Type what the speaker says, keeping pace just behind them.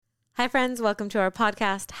Hi, friends. Welcome to our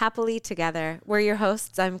podcast, Happily Together. We're your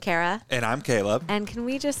hosts. I'm Kara. And I'm Caleb. And can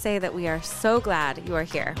we just say that we are so glad you are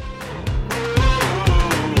here?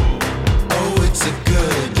 Oh, it's a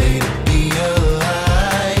good day to be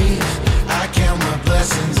alive. I count my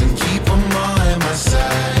blessings and keep them all at my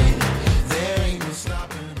side. There ain't no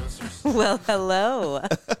stopping us. Well, hello.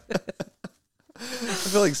 I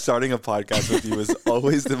feel like starting a podcast with you is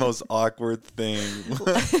always the most awkward thing.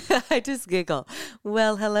 I just giggle.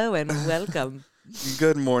 Well, hello and welcome.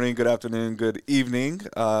 Good morning, good afternoon, good evening,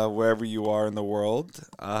 wherever you are in the world.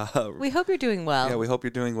 We hope you're doing well. Yeah, we hope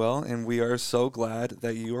you're doing well, and we are so glad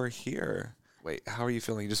that you are here. Wait, how are you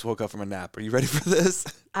feeling? You just woke up from a nap. Are you ready for this?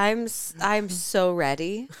 I'm so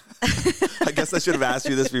ready. I guess I should have asked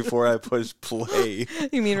you this before I pushed play.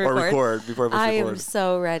 You mean Or record? record, before I pushed I record. am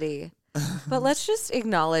so ready. But let's just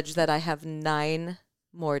acknowledge that I have 9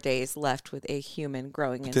 more days left with a human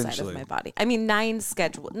growing inside of Potentially. my body. I mean, 9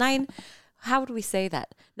 scheduled. 9, how would we say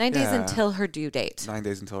that? 9 days Yeah. until her due date. 9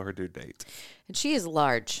 days until her due date. And she is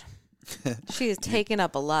large. She is taking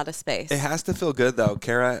up a lot of space. It has to feel good, though.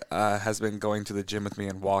 Kara has been going to the gym with me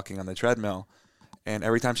and walking on the treadmill. And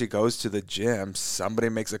every time she goes to the gym, somebody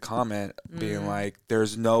makes a comment being like,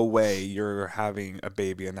 there's no way you're having a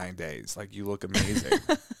baby in 9 days. Like, you look amazing.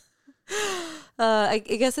 I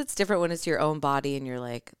guess it's different when it's your own body and you're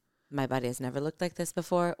like, my body has never looked like this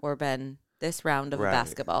before or been this round of a Right.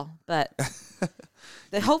 basketball. But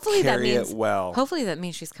hopefully that Carry means it well. hopefully that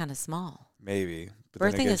means she's kind of small. Maybe. But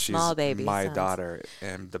Birthing then again, a small she's baby my sounds- daughter,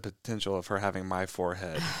 and the potential of her having my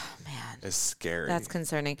forehead Man, is scary. that's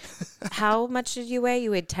concerning. How much did you weigh?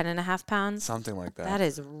 You weighed 10.5 pounds? Something like that. That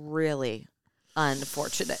is really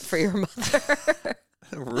unfortunate for your mother.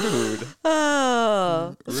 Rude.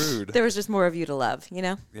 Oh. Rude. There was just more of you to love, you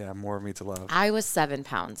know? Yeah, more of me to love. I was 7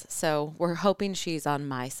 pounds, so we're hoping she's on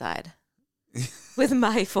my side with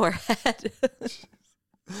my forehead.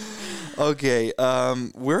 Okay,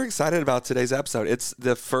 we're excited about today's episode. It's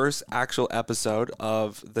the first actual episode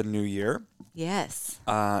of the new year. Yes.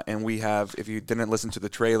 And we have, if you didn't listen to the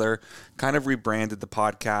trailer, kind of rebranded the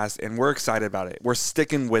podcast, and we're excited about it. We're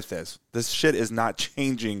sticking with this. This shit is not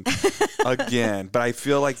changing again, but I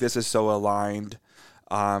feel like this is so aligned.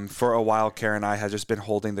 For a while, Karen and I have just been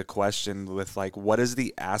holding the question with, like, what is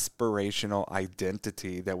the aspirational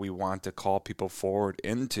identity that we want to call people forward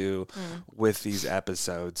into with these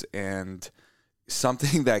episodes? And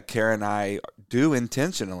something that Karen and I do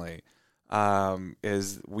intentionally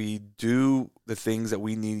is we do the things that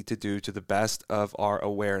we need to do to the best of our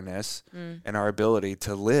awareness and our ability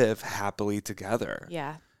to live happily together.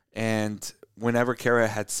 Yeah. And whenever Kara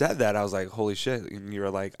had said that, I was like, holy shit. And you were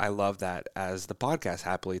like, I love that as the podcast,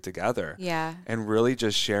 Happily Together. Yeah. And really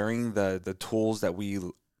just sharing the tools that we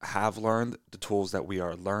have learned, the tools that we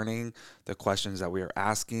are learning, the questions that we are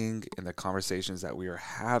asking, and the conversations that we are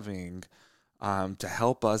having to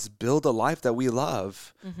help us build a life that we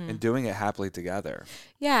love and doing it happily together.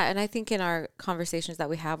 Yeah. And I think in our conversations that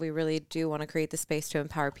we have, we really do want to create the space to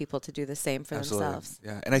empower people to do the same for themselves.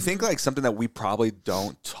 Yeah. And I think like something that we probably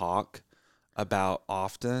don't talk about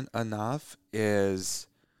often enough is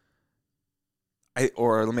let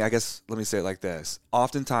me say it like this.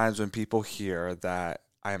 Oftentimes when people hear that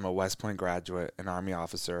I am a West Point graduate, an Army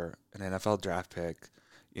officer, an NFL draft pick,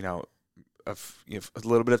 a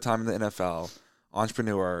little bit of time in the NFL,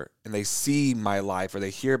 entrepreneur, and they see my life or they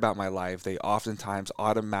hear about my life, they oftentimes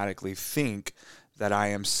automatically think that I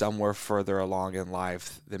am somewhere further along in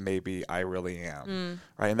life than maybe I really am,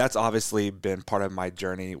 right? And that's obviously been part of my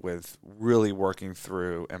journey with really working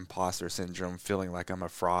through imposter syndrome, feeling like I'm a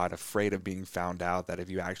fraud, afraid of being found out, that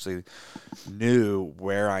if you actually knew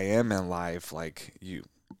where I am in life, like you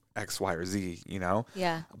X, Y, or Z,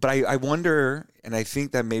 Yeah. But I wonder, and I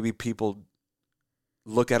think that maybe people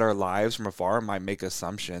look at our lives from afar and might make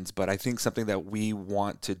assumptions, but I think something that we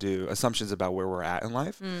want to do, assumptions about where we're at in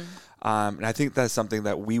life. And I think that's something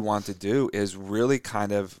that we want to do is really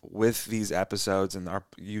kind of with these episodes and our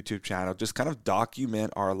YouTube channel, just kind of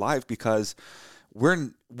document our life because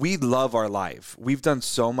we love our life. We've done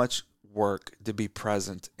so much work to be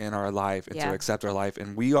present in our life and to accept our life.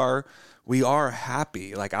 And we are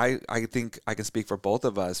happy. Like I think I can speak for both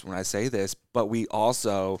of us when I say this, but we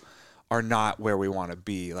also are not where we want to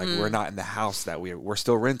be. Like we're not in the house that we're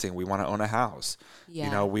still renting. We want to own a house.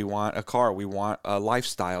 Yeah. We want a car. We want a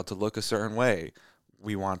lifestyle to look a certain way.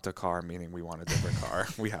 We want a car, meaning we want a different car.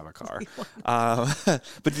 We have a car.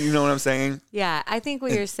 But do you know what I'm saying? Yeah. I think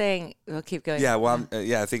what you're saying, we'll keep going. Yeah. Well,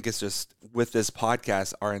 I think it's just with this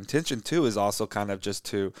podcast, our intention too is also kind of just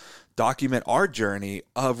to document our journey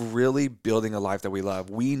of really building a life that we love.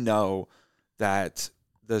 We know that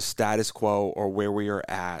the status quo or where we are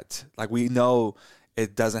at. Like, we know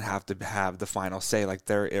it doesn't have to have the final say. Like,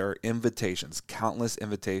 there are invitations, countless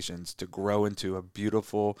invitations to grow into a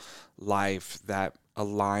beautiful life that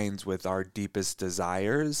aligns with our deepest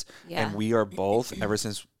desires. Yeah. And we are both, ever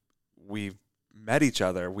since we've met each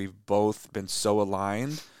other, we've both been so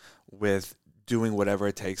aligned with doing whatever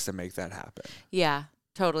it takes to make that happen. Yeah,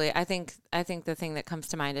 totally. I think the thing that comes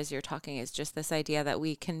to mind as you're talking is just this idea that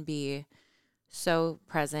we can be so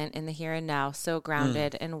present in the here and now, so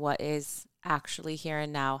grounded in what is actually here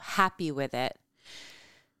and now, happy with it,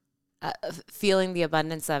 feeling the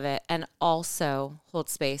abundance of it, and also hold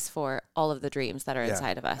space for all of the dreams that are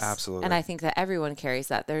inside of us. Absolutely. And I think that everyone carries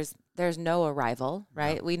that. There's no arrival,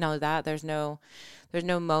 right? No. We know that there's no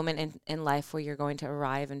moment in life where you're going to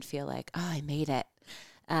arrive and feel like, oh, I made it.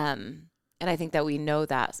 And I think that we know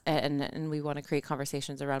that, and we want to create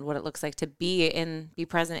conversations around what it looks like to be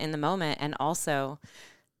present in the moment, and also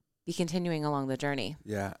be continuing along the journey.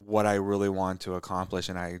 Yeah. What I really want to accomplish,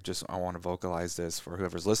 and I want to vocalize this for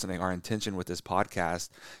whoever's listening, our intention with this podcast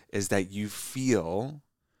is that you feel,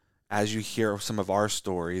 as you hear some of our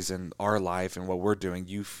stories and our life and what we're doing,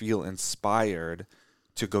 you feel inspired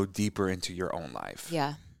to go deeper into your own life.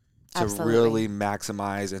 Yeah. To Absolutely. really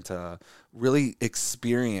maximize and to really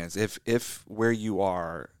experience if where you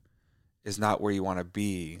are is not where you want to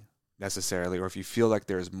be necessarily, or if you feel like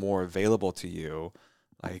there's more available to you,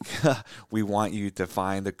 like we want you to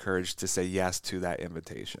find the courage to say yes to that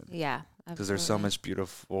invitation. Yeah. Because there's so much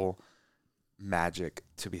beautiful magic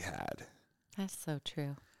to be had. That's so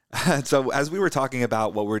true. So as we were talking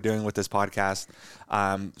about what we're doing with this podcast,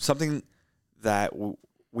 something that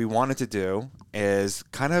we wanted to do is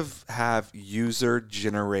kind of have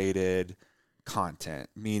user-generated content,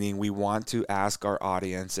 meaning we want to ask our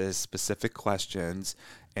audiences specific questions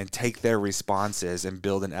and take their responses and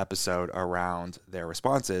build an episode around their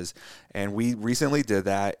responses. And we recently did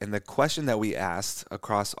that. And the question that we asked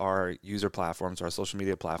across our user platforms, our social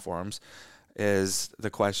media platforms, is the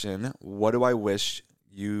question, what do I wish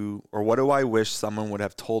someone would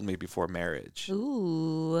have told me before marriage?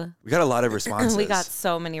 Ooh. We got a lot of responses. We got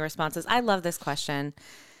so many responses. I love this question.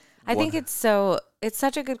 I think it's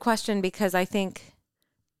such a good question, because I think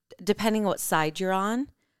depending what side you're on,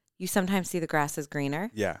 you sometimes see the grass is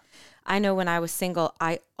greener. Yeah. I know when I was single,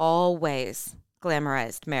 I always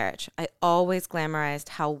glamorized marriage. I always glamorized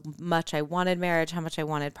how much I wanted marriage, how much I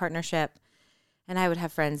wanted partnership. And I would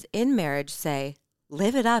have friends in marriage say,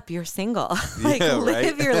 live it up. You're single.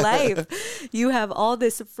 Live your life. You have all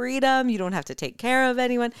this freedom. You don't have to take care of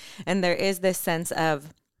anyone. And there is this sense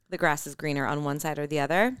of the grass is greener on one side or the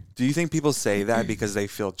other. Do you think people say that because they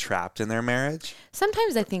feel trapped in their marriage?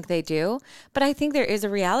 Sometimes I think they do, but I think there is a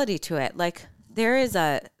reality to it. Like there is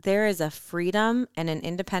a freedom and an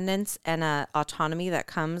independence and a autonomy that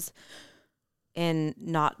comes in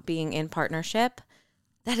not being in partnership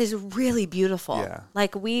that is really beautiful. Yeah.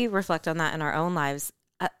 Like we reflect on that in our own lives.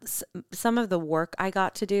 Some of the work I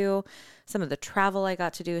got to do, some of the travel I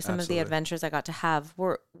got to do, some of the adventures I got to have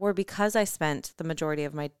were because I spent the majority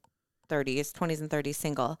of my 20s and 30s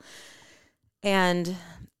single. And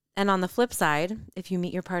on the flip side, if you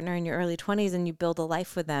meet your partner in your early 20s and you build a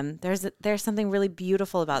life with them, there's something really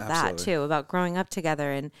beautiful about that too, about growing up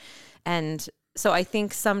together. And so I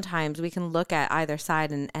think sometimes we can look at either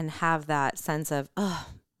side and have that sense of, oh,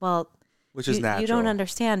 well, which is natural. You don't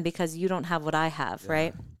understand because you don't have what I have,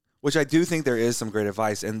 right? Which I do think there is some great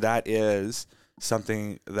advice, and that is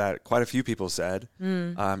something that quite a few people said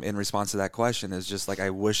in response to that question, is just like,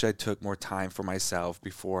 I wish I took more time for myself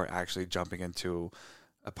before actually jumping into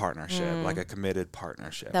a partnership, like a committed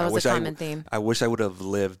partnership. That was a common theme. I wish I would have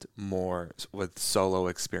lived more with solo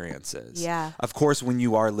experiences. Yeah. Of course, when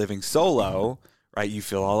you are living solo, right, you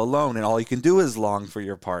feel all alone, and all you can do is long for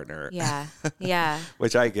your partner. Yeah. Yeah.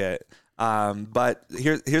 Which I get. But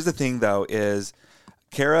here's the thing, though, is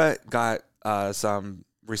Kara got some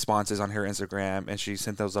responses on her Instagram, and she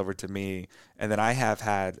sent those over to me. And then I have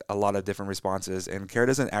had a lot of different responses. And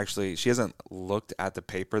Kara she hasn't looked at the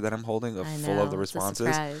paper that I'm holding full of the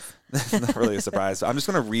responses. It's not really a surprise. So I'm just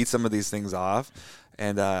going to read some of these things off.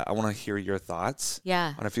 And I want to hear your thoughts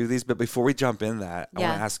on a few of these. But before we jump in that, I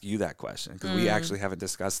want to ask you that question, because we actually haven't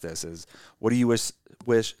discussed this, is what do you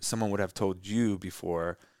wish someone would have told you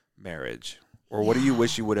before marriage? Or what do you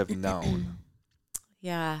wish you would have known?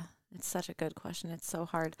 Yeah, it's such a good question. It's so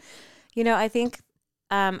hard. You know, I think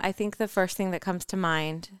the first thing that comes to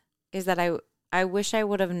mind is that I wish I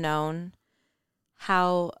would have known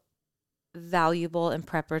how valuable and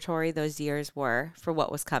preparatory those years were for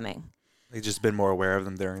what was coming. Like, just been more aware of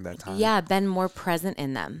them during that time. Yeah, been more present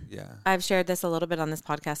in them. Yeah. I've shared this a little bit on this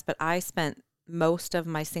podcast, but I spent most of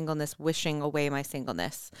my singleness wishing away my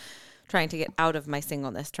singleness, trying to get out of my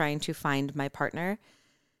singleness, trying to find my partner.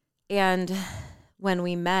 And when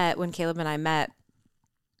Caleb and I met,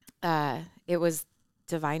 it was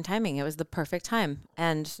divine timing. It was the perfect time.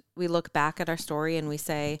 And we look back at our story and we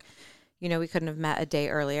say, you know, we couldn't have met a day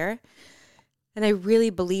earlier. And I really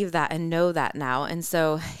believe that and know that now. And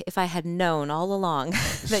so if I had known all along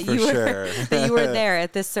that you were that you were there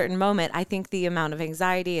at this certain moment, I think the amount of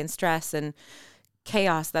anxiety and stress and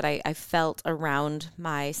chaos that I felt around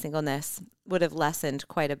my singleness would have lessened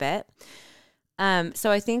quite a bit.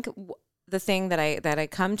 So I think the thing that I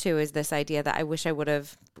come to is this idea that I wish I would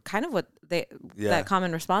have kind of that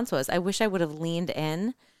common response was. I wish I would have leaned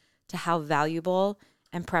in to how valuable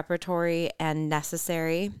and preparatory and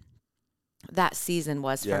necessary that season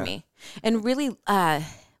was for me, and really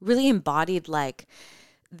embodied like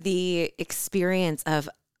the experience of,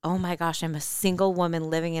 oh my gosh, I'm a single woman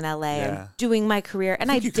living in LA and doing my career.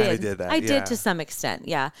 And I did that. I did to some extent.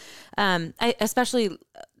 Yeah. I, especially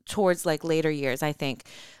towards like later years, I think,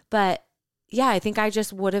 but yeah, I think I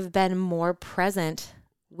just would have been more present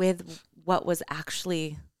with what was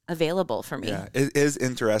actually available for me. Yeah. It is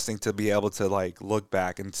interesting to be able to like look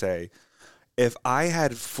back and say, if I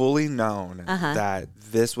had fully known that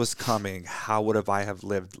this was coming, how would I have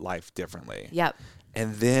lived life differently? Yep.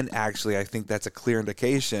 And then actually, I think that's a clear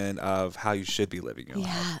indication of how you should be living your life.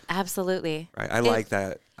 Yeah, absolutely. Right. I like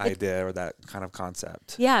that idea or that kind of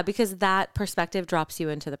concept. Yeah, because that perspective drops you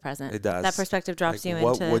into the present. It does. That perspective drops you into...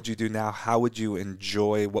 What would you do now? How would you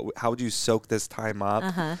enjoy? How would you soak this time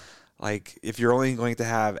up? Like, if you're only going to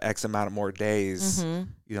have X amount of more days, you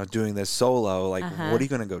know, doing this solo, like, what are you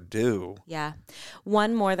going to go do? Yeah.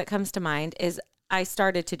 One more that comes to mind is I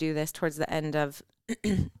started to do this towards the end of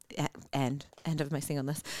end of my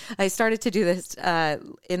singleness. I started to do this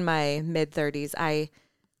in my mid-30s. I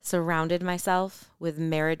surrounded myself with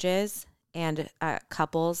marriages and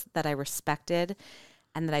couples that I respected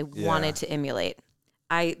and that I wanted to emulate.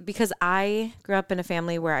 Because I grew up in a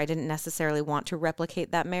family where I didn't necessarily want to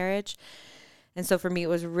replicate that marriage. And so for me, it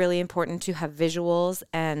was really important to have visuals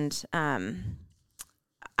and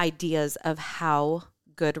ideas of how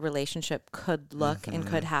good relationship could look and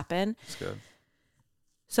could happen. That's good.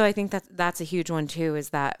 So I think that's a huge one too, is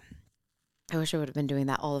that I wish I would have been doing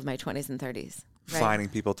that all of my 20s and 30s. Right? Finding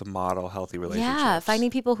people to model healthy relationships. Yeah, finding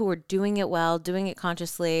people who were doing it well, doing it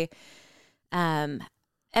consciously. And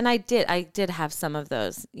I did have some of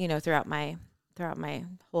those, you know, throughout my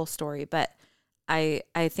whole story, but I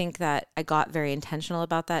think that I got very intentional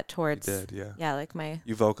about that towards like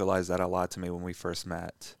you vocalized that a lot to me when we first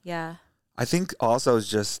met. Yeah. I think also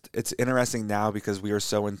it's interesting now because we are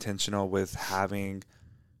so intentional with having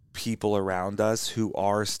people around us who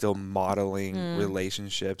are still modeling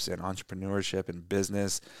relationships and entrepreneurship and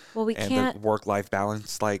business the work-life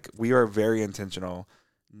balance. Like, we are very intentional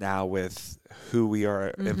now with who we are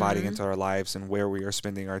inviting into our lives and where we are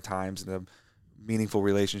spending our times and the meaningful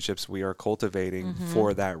relationships we are cultivating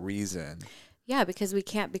for that reason. Yeah, because we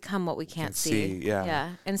can't become what we can't see.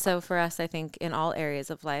 Yeah. And so for us, I think in all areas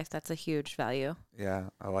of life, that's a huge value. Yeah,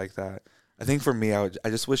 I like that. I think for me, I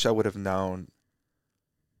just wish I would have known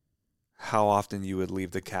how often you would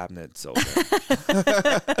leave the cabinets open.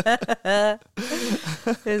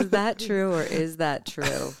 Is that true or is that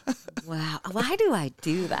true? Wow. Why do I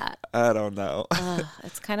do that? I don't know.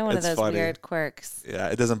 It's kind of one of those funny, weird quirks. Yeah,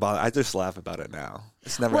 it doesn't bother. I just laugh about it now.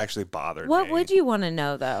 It's never actually bothered me. What would you want to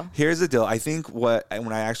know, though? Here's the deal. I think when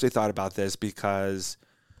I actually thought about this, because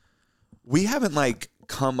we haven't like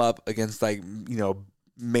come up against like, you know,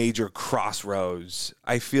 major crossroads.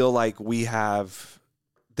 I feel like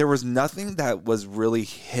there was nothing that was really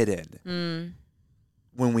hidden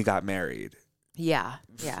when we got married. Yeah.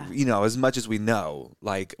 Yeah. You know, as much as we know,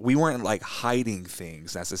 like, we weren't like hiding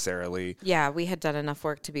things necessarily. Yeah. We had done enough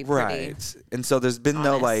work to be pretty right. And so there's been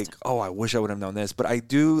honest. No like, oh, I wish I would have known this. But I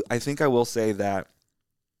think I will say that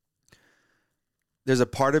there's a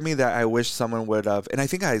part of me that I wish someone would have, and I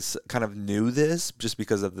think I kind of knew this just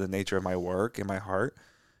because of the nature of my work and my heart,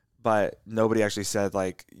 but nobody actually said,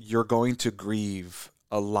 like, you're going to grieve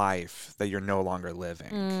a life that you're no longer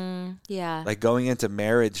living. Yeah. Like, going into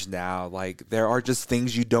marriage now, like, there are just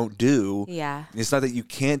things you don't do. Yeah. It's not that you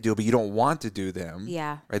can't do, but you don't want to do them.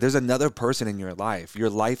 Yeah. Right. There's another person in your life. Your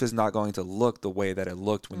life is not going to look the way that it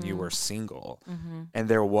looked when you were single. And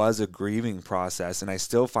there was a grieving process. And I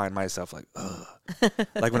still find myself like, ugh.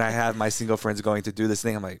 Like, when I have my single friends going to do this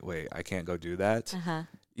thing, I'm like, wait, I can't go do that.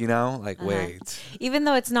 You know, like, wait. Even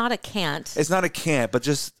though it's not a can't. It's not a can't, but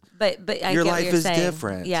just But I Your get what life you're is saying.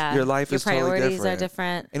 different. Yeah. Your life is totally priorities different. are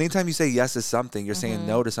different. Anytime you say yes to something, you're saying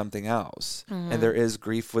no to something else. And there is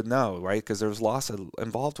grief with no, right? Because there's loss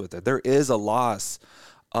involved with it. There is a loss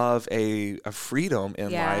of a freedom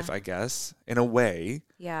in life, I guess, in a way.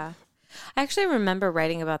 Yeah. I actually remember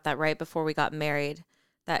writing about that right before we got married.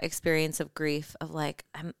 That experience of grief of like,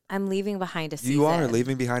 I'm leaving behind a season. You are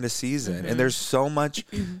leaving behind a season. And there's so much,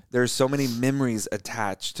 there's so many memories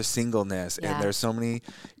attached to singleness. And there's so many,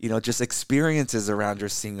 just experiences around your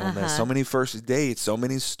singleness, so many first dates, so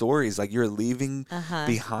many stories. Like you're leaving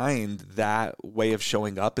behind that way of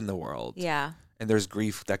showing up in the world. Yeah. And there's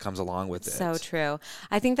grief that comes along with it. So true.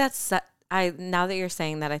 I think that's, now that you're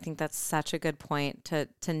saying that, I think that's such a good point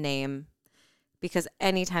to name, because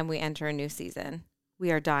anytime we enter a new season,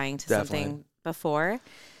 we are dying to something before.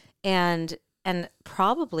 And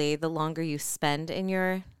probably the longer you spend in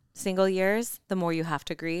your single years, the more you have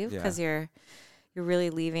to grieve, because you're really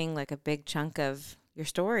leaving like a big chunk of your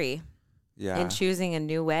story and choosing a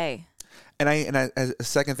new way. And a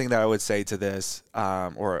second thing that I would say to this,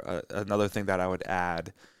 or another thing that I would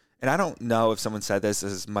add, and I don't know if someone said this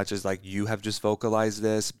as much as like you have just vocalized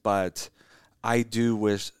this, but I do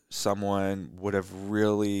wish someone would have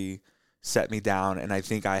really set me down, and I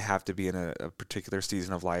think I have to be in a particular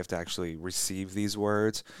season of life to actually receive these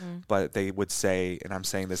words. But they would say, and I'm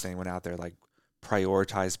saying this to anyone out there, like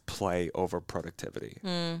prioritize play over productivity.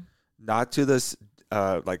 Not to this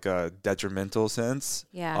like a detrimental sense.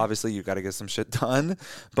 Yeah. Obviously, you got to get some shit done,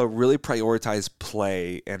 but really prioritize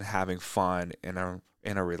play and having fun in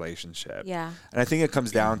a relationship. Yeah. And I think it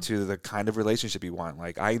comes down to the kind of relationship you want.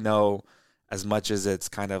 Like I know, as much as it's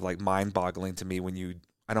kind of like mind-boggling to me when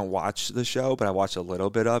I don't watch the show, but I watch a little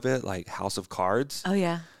bit of it, like House of Cards. Oh,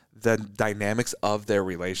 yeah. The dynamics of their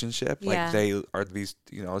relationship, like they are these,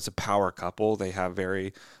 it's a power couple. They have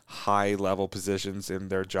very high level positions in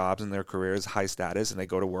their jobs and their careers, high status, and they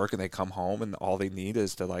go to work and they come home and all they need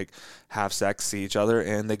is to like have sex, see each other,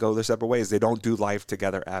 and they go their separate ways. They don't do life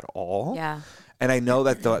together at all. Yeah. And I know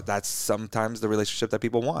that that's sometimes the relationship that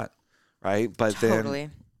people want, right? But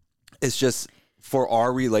then it's just for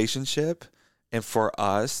our relationship and for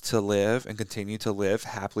us to live and continue to live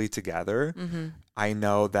happily together, I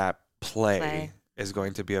know that play is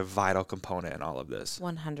going to be a vital component in all of this.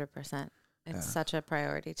 100%. It's such a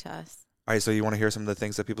priority to us. All right, so you want to hear some of the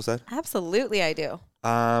things that people said? Absolutely, I do.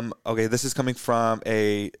 Okay, this is coming from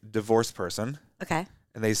a divorced person. Okay.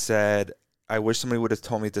 And they said, I wish somebody would have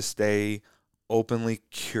told me to stay openly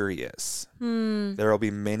curious. There will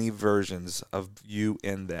be many versions of you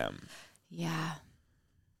in them. Yeah.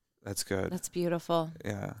 That's good. That's beautiful.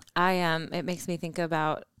 Yeah. It makes me think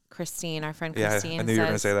about Christine, our friend Christine. I knew you were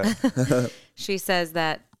going to say that. She says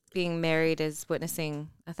that being married is witnessing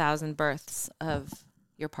 1,000 births of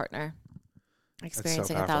your partner,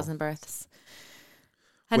 experiencing 1,000 births.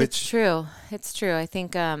 And it's true. It's true. I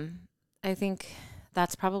think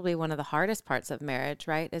that's probably one of the hardest parts of marriage,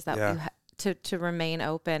 right? Is that to remain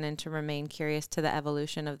open and to remain curious to the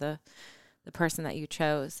evolution of the person that you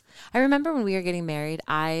chose. I remember when we were getting married,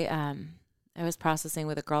 I was processing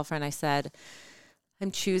with a girlfriend. I said,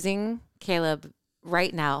 I'm choosing Caleb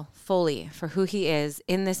right now fully for who he is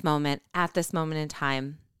in this moment, at this moment in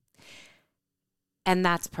time. And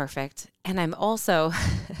that's perfect. And I'm also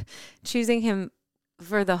choosing him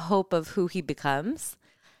for the hope of who he becomes.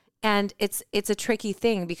 And it's a tricky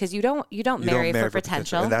thing because you don't marry for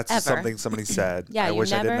potential. And that's ever. Something somebody said. Yeah, I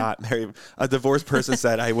wish I did not marry. A divorced person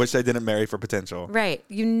said, I wish I didn't marry for potential. Right.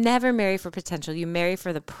 You never marry for potential. You marry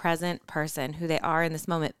for the present person, who they are in this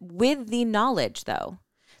moment, with the knowledge, though,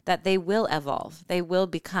 that they will evolve, they will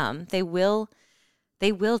become, they will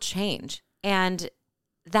change. And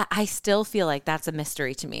that I still feel like that's a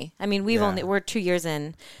mystery to me. I mean, we're 2 years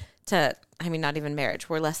in to, not even marriage.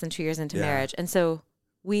 We're less than 2 years into marriage. And so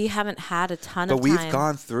we haven't had a ton of time. But we've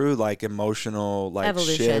gone through like emotional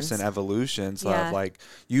shifts and evolutions of like,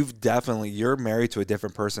 you're married to a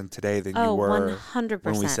different person today than you were 100%.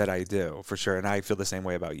 when we said I do, for sure. And I feel the same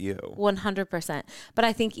way about you. 100%. But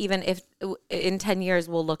I think even if in 10 years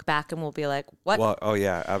we'll look back and we'll be like, what? Well, oh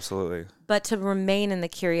yeah, absolutely. But to remain in the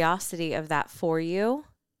curiosity of that for you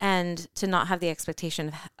and to not have the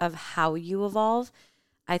expectation of how you evolve,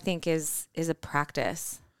 I think is a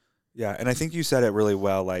practice. Yeah, and I think you said it really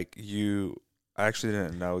well. Like I actually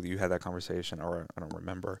didn't know that you had that conversation, or I don't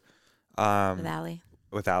remember. With Allie.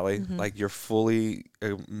 With Allie. Mm-hmm. Like you're fully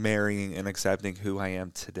marrying and accepting who I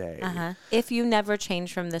am today. Uh-huh. If you never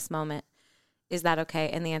change from this moment, is that okay?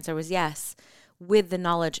 And the answer was yes, with the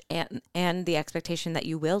knowledge and the expectation that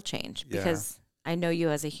you will change, because I know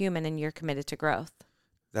you as a human and you're committed to growth.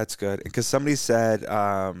 That's good. Because somebody said,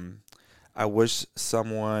 I wish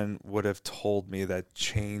someone would have told me that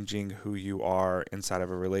changing who you are inside of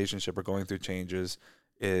a relationship or going through changes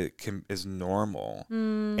is normal.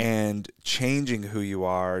 And changing who you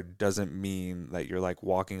are doesn't mean that you're like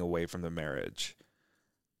walking away from the marriage.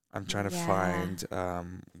 I'm trying to find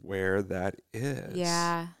where that is.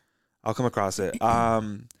 Yeah. I'll come across it.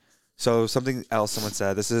 So something else someone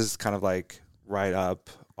said, this is kind of like right up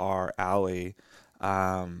our alley.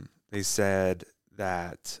 They said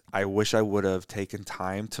that I wish I would have taken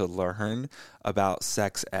time to learn about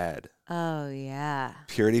sex ed. Oh, yeah.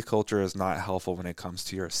 Purity culture is not helpful when it comes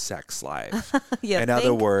to your sex life. You In think?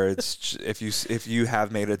 other words, if you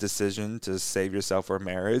have made a decision to save yourself for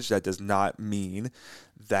marriage, that does not mean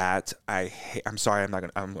that I'm sorry,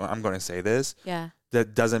 I'm going to say this. Yeah.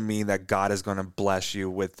 That doesn't mean that God is going to bless you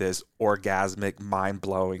with this orgasmic,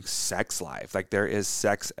 mind-blowing sex life. Like, there is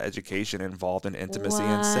sex education involved in intimacy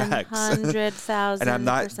and sex. 100,000%. And I'm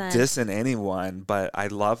not dissing anyone, but I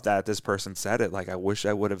love that this person said it. Like, I wish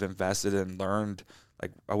I would have invested and learned.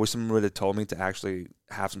 Like, I wish someone would have told me to actually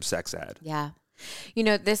have some sex ed. Yeah. You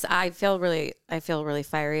know, I feel really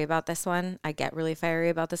fiery about this one. I get really fiery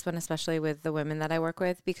about this one, especially with the women that I work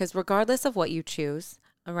with, because regardless of what you choose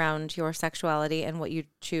around your sexuality and what you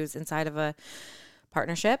choose inside of a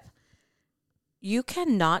partnership, you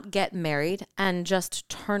cannot get married and just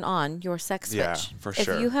turn on your sex switch. Yeah, for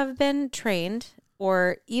sure. If you have been trained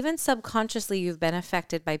or even subconsciously you've been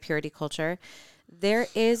affected by purity culture, there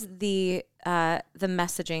is the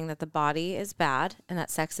messaging that the body is bad and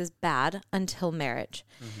that sex is bad until marriage.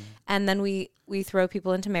 Mm-hmm. And then we throw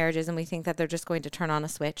people into marriages and we think that they're just going to turn on a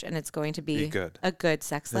switch and it's going to be a good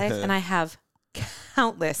sex life. And I have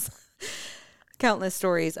countless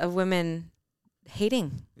stories of women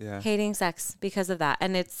hating sex because of that.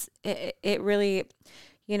 And it really,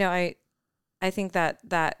 you know, I think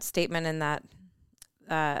that statement and that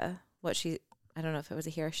I don't know if it was a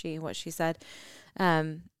he or she, what she said,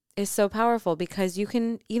 is so powerful, because you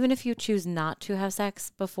can, even if you choose not to have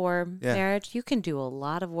sex before marriage, you can do a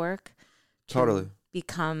lot of work to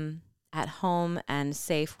become at home and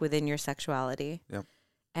safe within your sexuality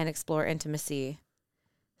and explore intimacy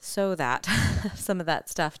so that some of that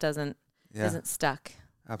stuff isn't stuck.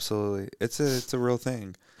 Absolutely. It's a real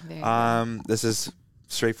thing. Very This is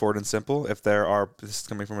straightforward and simple. This is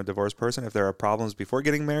coming from a divorced person, if there are problems before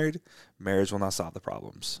getting married, marriage will not solve the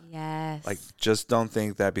problems. Yes. Like, just don't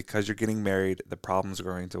think that because you're getting married, the problems are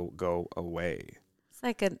going to go away. It's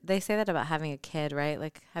like they say that about having a kid, right?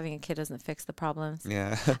 Like, having a kid doesn't fix the problems.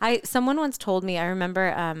 Yeah. Someone once told me, I remember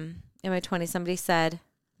in my 20s, somebody said,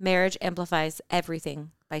 marriage amplifies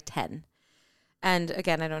everything by 10. And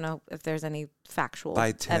again, I don't know if there's any factual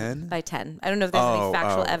by 10. By 10. I don't know if there's any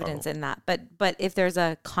factual evidence in that. But if there's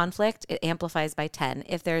a conflict, it amplifies by 10.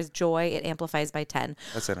 If there's joy, it amplifies by 10.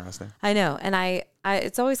 That's interesting. I know, and I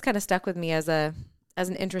it's always kind of stuck with me as an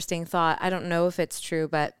interesting thought. I don't know if it's true,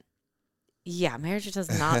 but yeah, marriage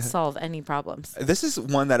does not solve any problems. This is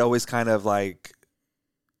one that always kind of like,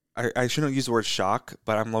 I shouldn't use the word shock,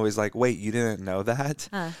 but I'm always like, wait, you didn't know that?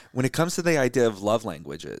 When it comes to the idea of love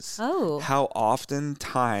languages, how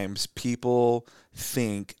oftentimes people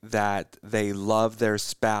think that they love their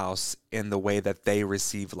spouse in the way that they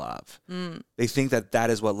receive love. They think that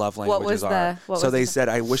is what love languages are. So they said,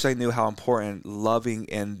 I wish I knew how important loving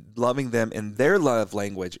them in their love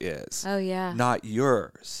language is. Oh, yeah. Not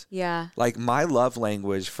yours. Yeah. Like, my love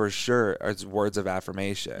language for sure is words of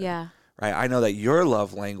affirmation. Yeah. Right. I know that your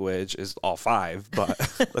love language is all 5, but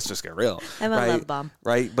let's just get real. I'm a love bomb.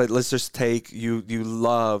 Right. But let's just take you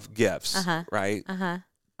love gifts. Right.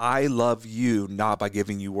 I love you not by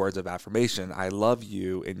giving you words of affirmation. I love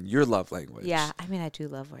you in your love language. Yeah. I mean, I do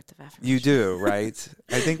love words of affirmation. You do, right?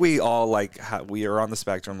 I think we all we are on the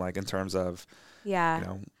spectrum, like, in terms of,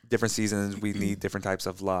 different seasons, we need different types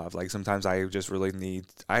of love. Like, sometimes I just really need,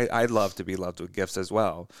 I love to be loved with gifts as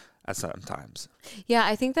well at some times. Yeah,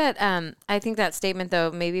 I think that statement,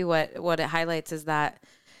 though, maybe what it highlights is that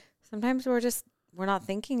sometimes we're not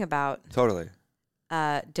thinking about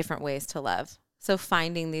different ways to love. So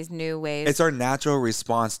finding these new ways. It's our natural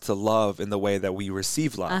response to love in the way that we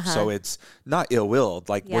receive love. So it's not ill-willed.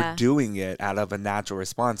 Like, we're doing it out of a natural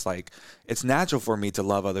response. Like, it's natural for me to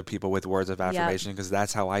love other people with words of affirmation because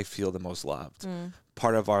that's how I feel the most loved.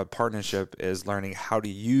 Part of our partnership is learning, how do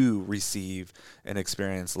you receive and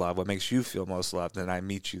experience love? What makes you feel most loved? And I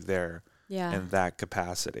meet you there. Yeah. in that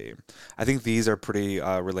capacity. I think these are pretty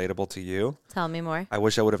relatable to you. Tell me more. I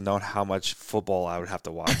wish I would have known how much football I would have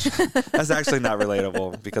to watch. That's actually not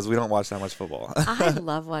relatable because we don't watch that much football. I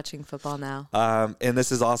love watching football now. And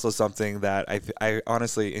this is also something that I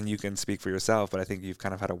honestly, and you can speak for yourself, but I think you've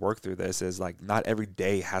kind of had to work through this, is like not every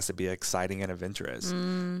day has to be exciting and adventurous.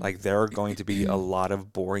 Like there are going to be a lot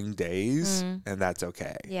of boring days, and that's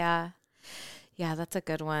okay. Yeah. Yeah, that's a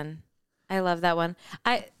good one. I love that one.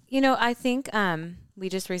 I think we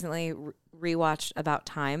just recently rewatched About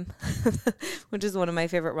Time, which is one of my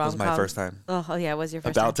favorite rom-coms. It was my first time. Oh, yeah, it was your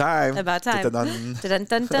first About time. About Time. Dun-dun-dun.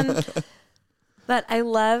 Dun-dun-dun-dun. But I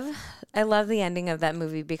love the ending of that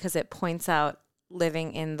movie because it points out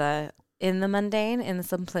living in the mundane, in the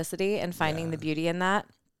simplicity, and finding the beauty in that.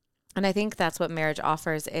 And I think that's what marriage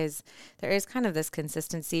offers, is there is kind of this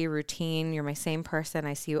consistency, routine. You're my same person.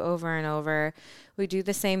 I see you over and over. We do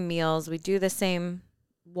the same meals. We do the same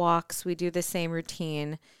walks. We do the same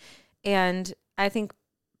routine. And I think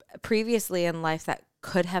previously in life that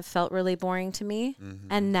could have felt really boring to me.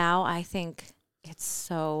 And now I think it's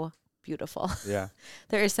so beautiful. Yeah.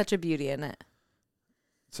 There is such a beauty in it.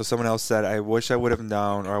 So someone else said, I wish I would have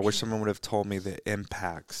known, or I wish someone would have told me the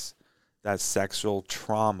impacts that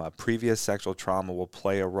previous sexual trauma will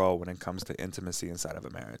play a role when it comes to intimacy inside of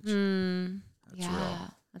a marriage. That's real.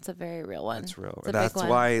 That's a very real one. It's real. It's And a big that's one.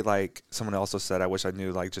 why, like, someone also said, I wish I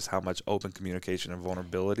knew, like, just how much open communication and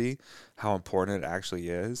vulnerability, how important it actually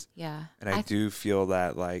is. Yeah. And I do feel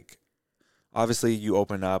that, like, obviously you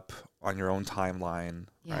open up on your own timeline,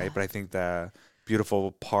 right? But I think the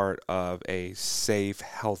beautiful part of a safe,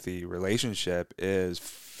 healthy relationship is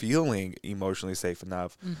feeling emotionally safe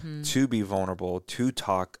enough to be vulnerable, to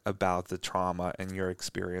talk about the trauma and your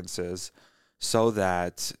experiences, so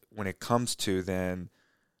that when it comes to then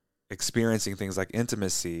experiencing things like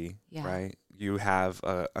intimacy, right, you have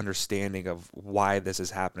a understanding of why this is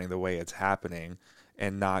happening the way it's happening,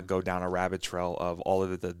 and not go down a rabbit trail of all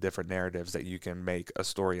of the different narratives that you can make a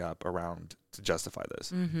story up around to justify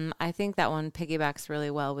this. I think that one piggybacks really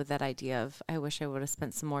well with that idea of, I wish I would have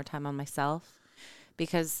spent some more time on myself,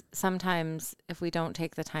 because sometimes if we don't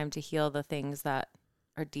take the time to heal the things that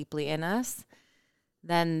are deeply in us,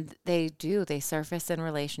 then they surface in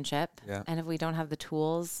relationship. Yeah. And if we don't have the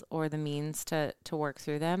tools or the means to work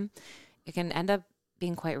through them, it can end up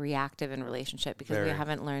being quite reactive in relationship, because we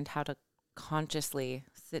haven't learned how to consciously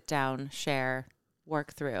sit down, share,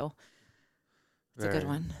 work through. It's a good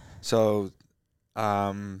one. So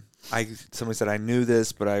somebody said, I knew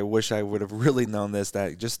this, but I wish I would have really known this,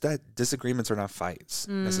 that disagreements are not fights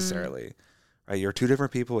necessarily. Right? You're two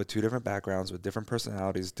different people with two different backgrounds, with different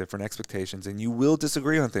personalities, different expectations, and you will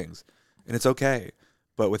disagree on things, and it's okay.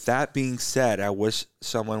 But with that being said, I wish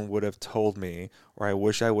someone would have told me, or I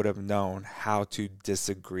wish I would have known how to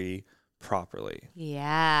disagree properly.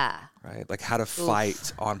 Yeah. Right? Like how to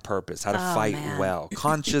fight on purpose, how to fight well,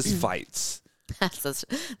 conscious fights. This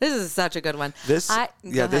is such a good one. This Go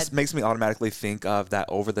ahead. makes me automatically think of that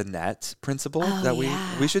over the net principle that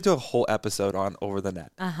we should do a whole episode on over the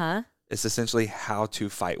net. It's essentially how to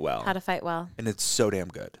fight well. How to fight well. And it's so damn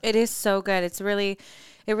good. It is so good. It really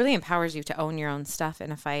empowers you to own your own stuff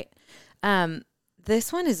in a fight.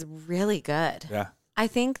 This one is really good. Yeah. I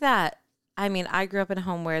think that, I grew up in a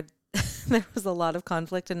home where there was a lot of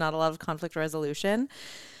conflict and not a lot of conflict resolution.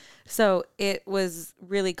 So it was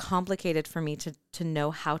really complicated for me to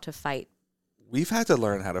know how to fight. We've had to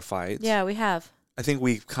learn how to fight. Yeah, we have. I think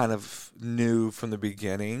we kind of knew from the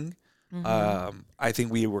beginning. I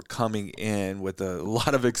think we were coming in with a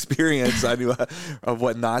lot of experience I knew of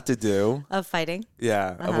what not to do. Of fighting.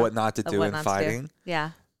 Yeah, of what not to do in fighting.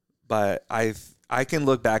 Yeah. But I can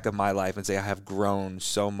look back at my life and say I have grown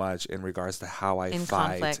so much in regards to how I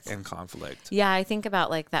fight in conflict. Yeah, I think about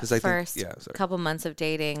like that 'Cause I first think- couple months of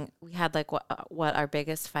dating. We had like what our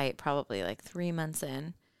biggest fight probably like 3 months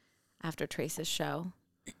in after Trace's show.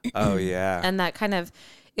 Oh yeah. And that kind of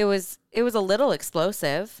it was a little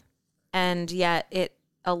explosive, and yet it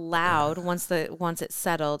allowed once it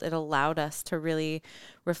settled, it allowed us to really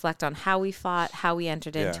reflect on how we fought, how we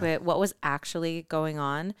entered into it, what was actually going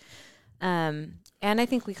on. And I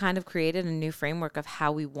think we kind of created a new framework of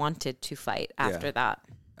how we wanted to fight after that.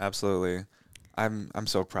 Absolutely. I'm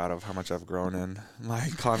so proud of how much I've grown in my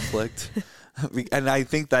conflict. And I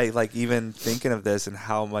think that like even thinking of this and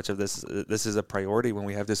how much of this is a priority when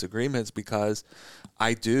we have disagreements, because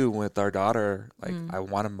I do with our daughter, like I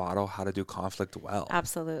want to model how to do conflict well.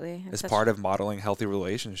 Absolutely. It's part of modeling healthy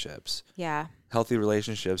relationships. Yeah. Healthy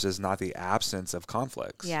relationships is not the absence of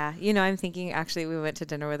conflicts. Yeah. You know, I'm thinking actually we went to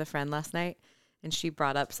dinner with a friend last night, and she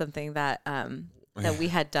brought up something that that we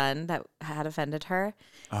had done that had offended her.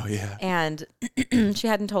 Oh yeah. And she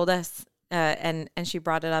hadn't told us, and she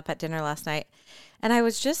brought it up at dinner last night. And I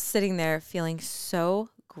was just sitting there feeling so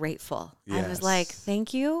grateful. I was like,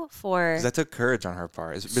 thank you for... 'Cause that took courage on her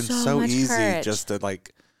part. It's been So so much easy courage. just to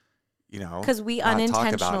like, because we not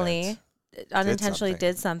talk about unintentionally it.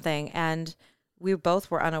 did something, and we both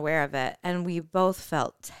were unaware of it, and we both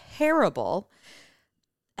felt terrible.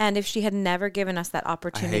 And if she had never given us that I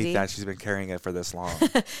opportunity, hate that she's been carrying it for this long.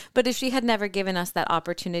 but if she had never given us that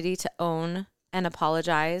opportunity to own and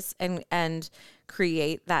apologize and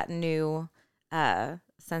create that new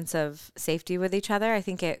sense of safety with each other, I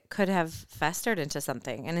think it could have festered into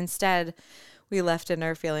something. And instead, we left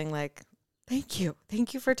dinner feeling like, thank you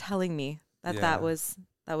for telling me that was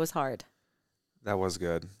hard. That was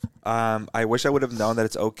good. I wish I would have known that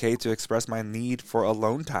it's okay to express my need for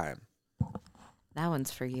alone time. That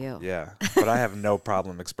one's for you. Yeah, but I have no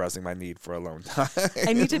problem expressing my need for alone time.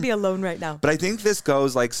 I need to be alone right now. But I think this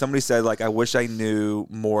goes like somebody said, like, I wish I knew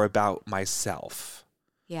more about myself.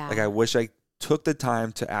 Yeah. Like, I wish I took the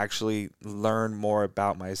time to actually learn more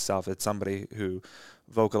about myself. It's somebody who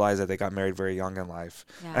vocalized that they got married very young in life.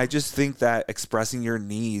 Yeah. And I just think that expressing your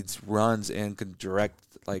needs runs in direct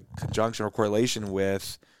like conjunction or correlation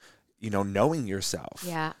with, knowing yourself.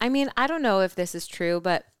 Yeah. I mean, I don't know if this is true,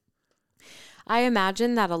 but I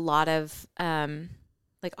imagine that a lot of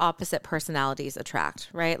like opposite personalities attract,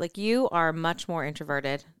 right? Like you are much more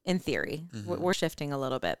introverted in theory. Mm-hmm. We're shifting a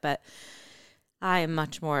little bit, but I am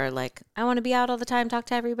much more like, I want to be out all the time, talk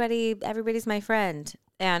to everybody. Everybody's my friend.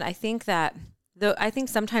 And I think that I think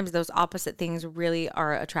sometimes those opposite things really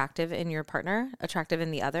are attractive in your partner, attractive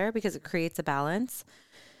in the other, because it creates a balance.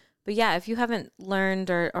 But yeah, if you haven't learned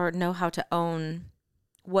or know how to own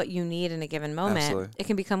what you need in a given moment, Absolutely. It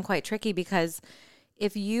can become quite tricky, because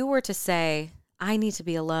if you were to say, I need to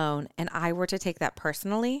be alone, and I were to take that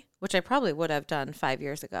personally, which I probably would have done 5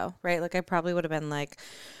 years ago, right? Like I probably would have been like,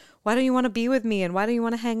 why don't you want to be with me? And why do you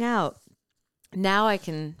want to hang out? Now I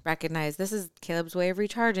can recognize this is Caleb's way of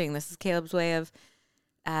recharging. This is Caleb's way of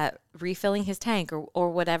refilling his tank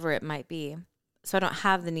or whatever it might be. So I don't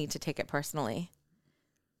have the need to take it personally.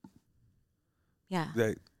 Yeah.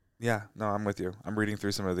 Yeah, no, I'm with you. I'm reading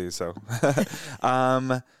through some of these. So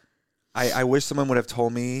I wish someone would have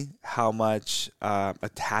told me how much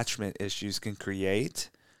attachment issues can create.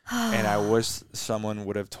 And I wish someone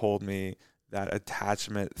would have told me that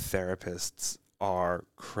attachment therapists are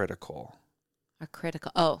critical. Are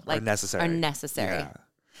critical. Oh, like are necessary. Yeah.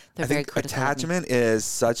 They're I very think critical. attachment is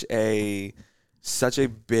such a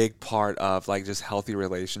big part of like just healthy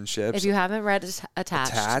relationships. If you haven't read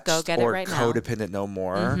Attached, go get it right now. Or Codependent No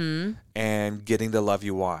More and Getting the Love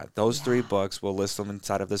You Want. Those 3 books, we'll list them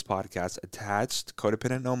inside of this podcast. Attached,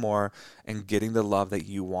 Codependent No More, and Getting the Love That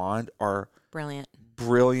You Want are brilliant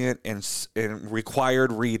and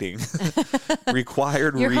required reading.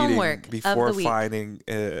 Required Your reading homework before of the week. finding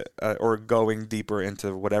or going deeper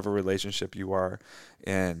into whatever relationship you are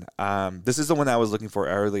in. This is the one I was looking for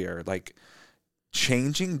earlier. Like,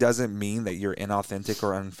 changing doesn't mean that you're inauthentic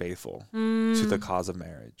or unfaithful to the cause of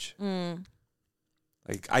marriage.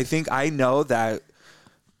 Like, I know that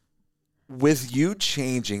with you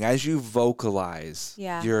changing, as you vocalize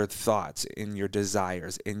your thoughts and your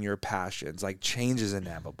desires and your passions, like change is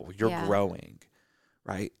inevitable. You're growing,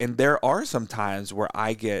 right? And there are some times where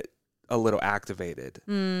I get a little activated,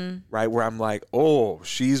 right? Where I'm like, oh,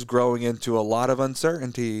 she's growing into a lot of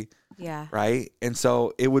uncertainty. Yeah. Right. And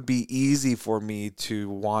so it would be easy for me to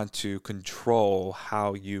want to control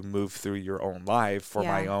how you move through your own life for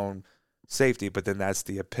my own safety. But then that's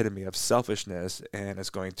the epitome of selfishness, and it's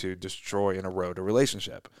going to destroy and erode a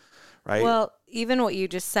relationship. Right. Well, even what you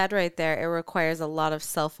just said right there, it requires a lot of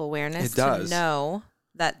self-awareness to know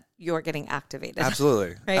that you're getting activated.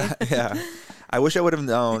 Absolutely. Right? Yeah. I wish I would have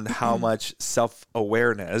known how much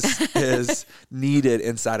self-awareness is needed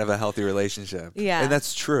inside of a healthy relationship. Yeah. And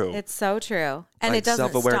that's true. It's so true. And like, it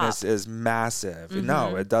doesn't self-awareness stop. is massive.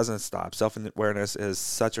 No, it doesn't stop. Self-awareness is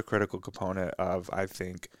such a critical component of, I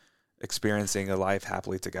think, experiencing a life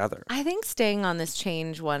happily together. I think staying on this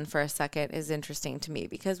change one for a second is interesting to me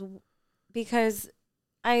because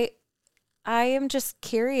I am just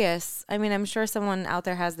curious. I mean, I'm sure someone out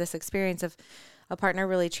there has this experience of a partner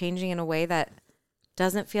really changing in a way that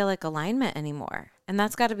doesn't feel like alignment anymore. And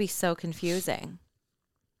that's got to be so confusing.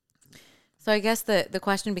 So I guess the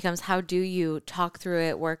question becomes, how do you talk through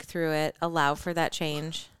it, work through it, allow for that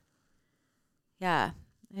change? Yeah.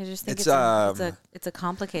 I just think it's a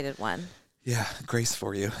complicated one. Yeah. Grace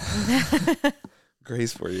for you.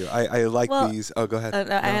 Grace for you. I like these. Oh, go ahead.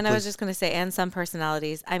 And I was just going to say, and some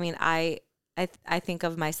personalities. I mean, I I think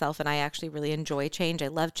of myself, and I actually really enjoy change. I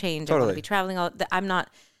love change. I want Totally. to be traveling.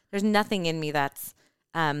 There's nothing in me that's,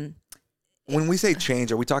 When we say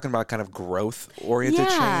change, are we talking about kind of growth-oriented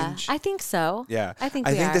change? I think so. Yeah. I think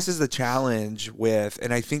this is the challenge with,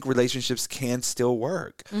 and I think relationships can still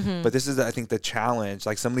work, but this is, I think, the challenge.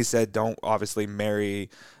 Like somebody said, don't obviously marry.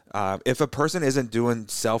 If a person isn't doing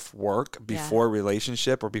self-work before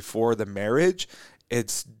relationship or before the marriage,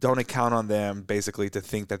 don't count on them basically to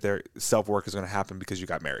think that their self-work is going to happen because you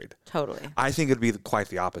got married. Totally. I think it'd be quite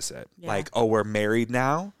the opposite. Yeah. Like, oh, we're married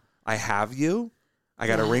now. I have you. I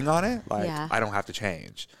got a ring on it. Like, I don't have to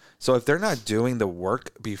change. So if they're not doing the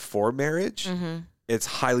work before marriage, it's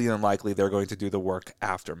highly unlikely they're going to do the work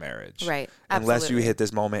after marriage. Right. Unless you Absolutely. hit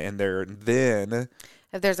this moment and then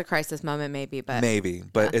If there's a crisis moment, maybe, but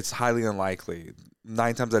it's highly unlikely.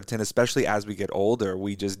 9 times out of 10, especially as we get older,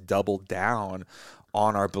 we just double down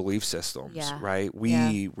on our belief systems, right?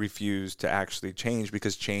 We refuse to actually change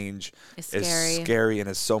because change is scary and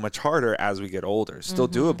is so much harder as we get older. Still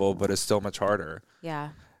doable, but it's still much harder. Yeah.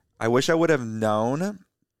 I wish I would have known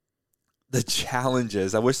the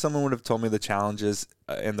challenges. I wish someone would have told me the challenges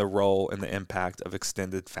and the role and the impact of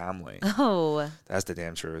extended family. Oh. That's the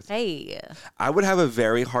damn truth. Hey. I would have a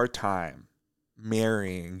very hard time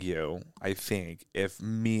marrying you, I think, if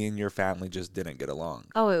me and your family just didn't get along.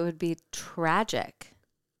 Oh, it would be tragic.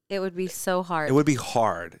 It would be so hard. It would be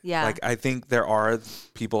hard. Yeah. Like, I think there are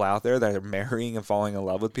people out there that are marrying and falling in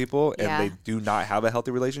love with people and they do not have a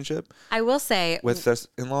healthy relationship I will say with their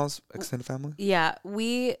in-laws, extended family. Yeah,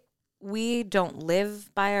 we don't live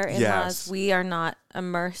by our in-laws. Yes. We are not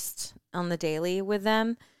immersed on the daily with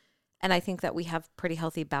them. And I think that we have pretty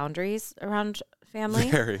healthy boundaries around family.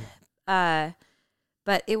 Very.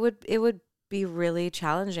 But it would be really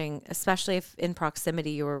challenging, especially if in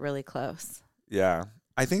proximity you were really close. Yeah.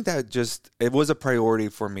 I think that it was a priority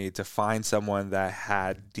for me to find someone that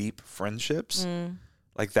had deep friendships.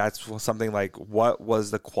 Like that's something like, what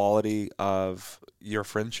was the quality of your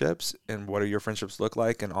friendships and what do your friendships look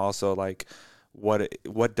like? And also like,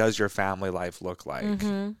 what does your family life look like?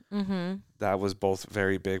 That was both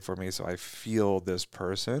very big for me. So I feel this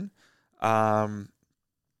person.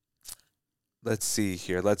 Let's see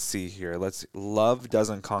here. Love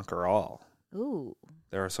doesn't conquer all. Ooh.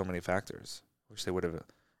 There are so many factors. Wish they would have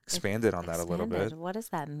expanded on that a little bit. What does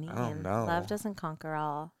that mean? I don't know. Love doesn't conquer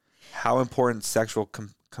all. How important sexual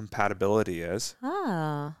compatibility is.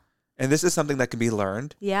 Oh. And this is something that can be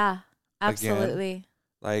learned. Yeah, absolutely.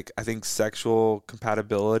 Like, I think sexual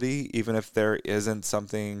compatibility, even if there isn't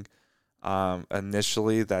something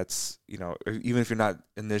initially that's, even if you're not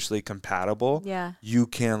initially compatible, you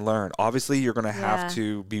can learn. Obviously, you're going to have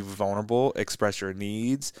to be vulnerable, express your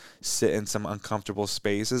needs, sit in some uncomfortable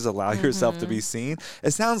spaces, allow yourself to be seen.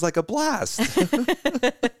 It sounds like a blast.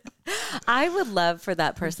 I would love for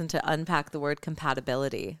that person to unpack the word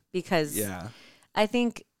compatibility because I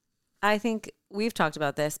think we've talked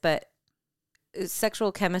about this, but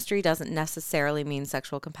sexual chemistry doesn't necessarily mean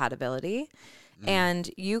sexual compatibility. And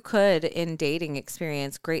you could, in dating,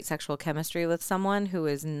 experience great sexual chemistry with someone who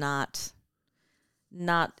is not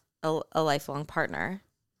a lifelong partner,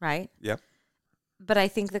 right? Yep. But I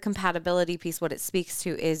think the compatibility piece, what it speaks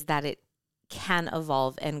to is that it can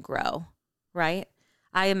evolve and grow, right?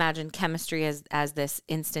 I imagine chemistry as this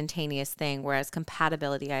instantaneous thing, whereas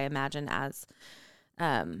compatibility I imagine as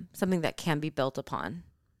something that can be built upon.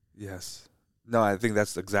 Yes. No, I think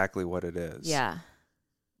that's exactly what it is. Yeah.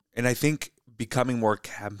 And I think becoming more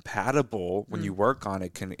compatible when you work on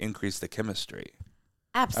it can increase the chemistry.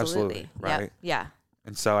 Absolutely. Right? Yep. Yeah.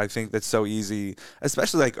 And so I think that's so easy,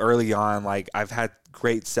 especially like early on. Like I've had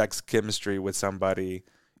great sex chemistry with somebody,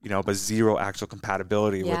 but zero actual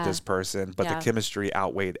compatibility with this person. But the chemistry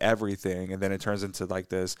outweighed everything. And then it turns into like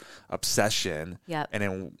this obsession. Yep. And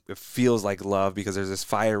then it feels like love because there's this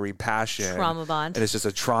fiery passion. Trauma bond. And it's just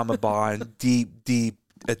a trauma bond, deep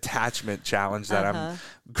attachment challenge that I'm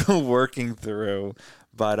working through.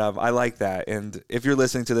 But I like that. And if you're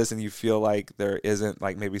listening to this and you feel like there isn't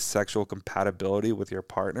like maybe sexual compatibility with your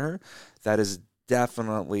partner, that is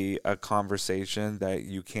definitely a conversation that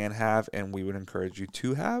you can have and we would encourage you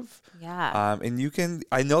to have. Yeah. And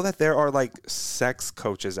I know that there are like sex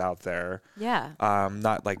coaches out there. Yeah.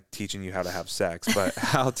 Not like teaching you how to have sex, but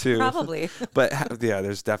how to. Probably. But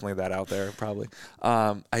there's definitely that out there probably.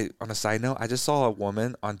 On a side note, I just saw a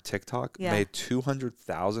woman on TikTok made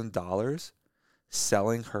 $200,000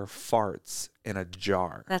 selling her farts in a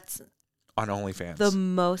jar. That's on OnlyFans. The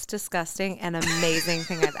most disgusting and amazing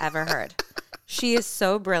thing I've ever heard. She is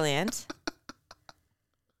so brilliant.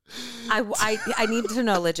 I need to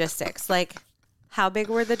know logistics. Like, how big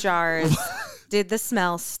were the jars? Did the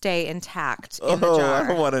smell stay intact in the I jar?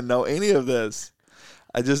 don't want to know any of this.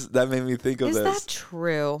 That made me think of Is this. that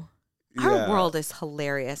true? Yeah. Our world is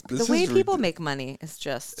hilarious. This The way is people make money is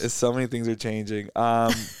just So many things are changing.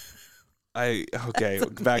 Back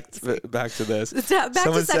to this. back to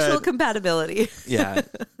Someone sexual said- compatibility. Yeah,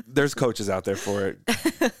 there's coaches out there for it.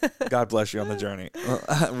 God bless you on the journey.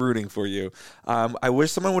 Rooting for you. I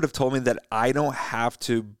wish someone would have told me that I don't have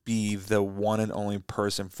to be the one and only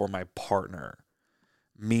person for my partner.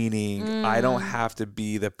 Meaning, I don't have to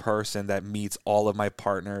be the person that meets all of my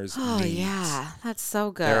partner's Oh needs. yeah, that's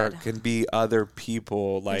so There good. can be other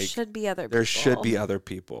people. There Like should be other. there people. should be other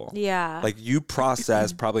people. Yeah. Like you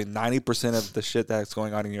process probably 90% of the shit that's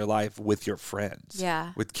going on in your life with your friends.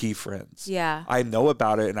 Yeah. With key friends. Yeah. I know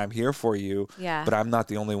about it and I'm here for you. Yeah. But I'm not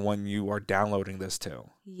the only one you are downloading this to.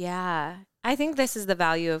 Yeah. I think this is the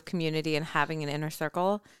value of community and having an inner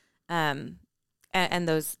circle. And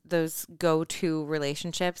those go-to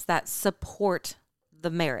relationships that support the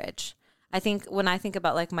marriage. I think when I think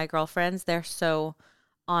about like my girlfriends, they're so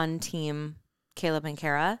on team Caleb and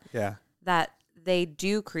Kara Yeah. that they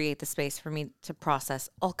do create the space for me to process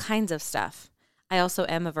all kinds of stuff. I also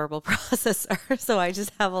am a verbal processor, so I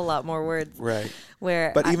just have a lot more words. Right.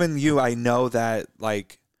 Where But even you, I know that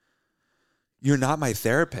like you're not my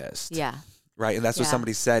therapist. yeah. Right. And that's what Yeah.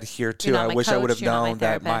 somebody said here too. not I my wish I would coach, have you're not my known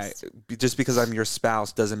that therapist. just because I'm your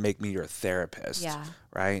spouse doesn't make me your therapist. Yeah.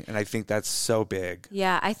 Right. And I think that's so big.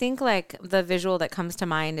 Yeah, I think like the visual that comes to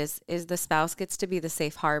mind is the spouse gets to be the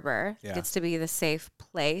safe harbor, Yeah. gets to be the safe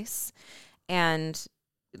place, and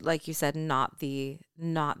like you said, not the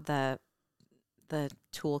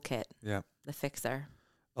toolkit, Yeah. the fixer.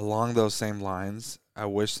 Along those same lines, I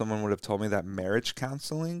wish someone would have told me that marriage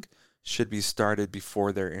counseling should be started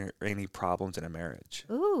before there are any problems in a marriage.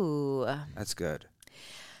 Ooh, That's good.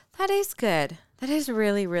 that is good. That is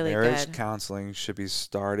really, really Marriage good. counseling should be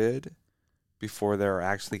started before there are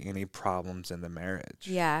actually any problems in the marriage.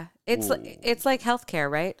 Yeah, it's like healthcare,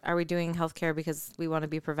 right? Are we doing healthcare because we want to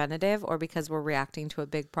be preventative, or because we're reacting to a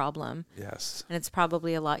big problem? Yes. And it's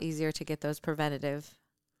probably a lot easier to get those preventative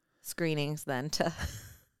screenings than to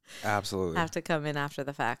Absolutely. have to come in after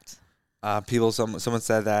the fact. Someone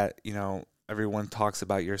said that, everyone talks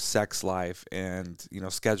about your sex life and,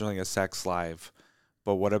 scheduling a sex life,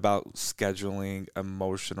 but what about scheduling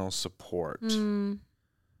emotional support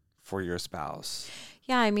for your spouse?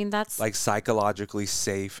 Yeah, I mean, that's Like psychologically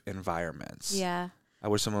safe environments. yeah. I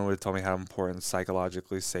wish someone would have told me how important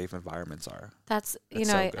psychologically safe environments are. That's That's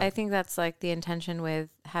so I good. think that's like the intention with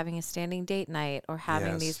having a standing date night or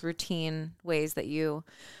having Yes. these routine ways that you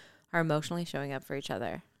are emotionally showing up for each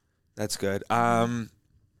other. That's good.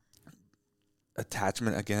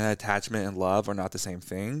 Attachment and love are not the same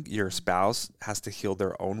thing. Your spouse has to heal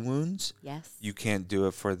their own wounds. Yes. You can't do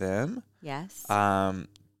it for them. Yes. Um,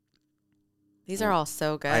 These are all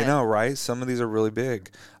so good. I know, right? Some of these are really big.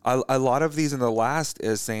 A lot of these in the last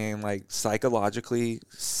is saying like psychologically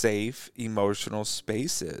safe emotional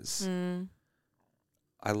spaces.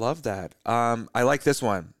 I love that. I like this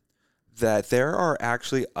one, that there are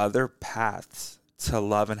actually other paths to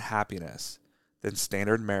love and happiness than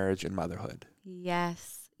standard marriage and motherhood.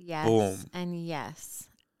 Yes. Yes. Boom. And yes.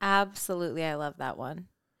 Absolutely. I love that one.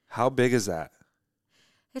 How big is that?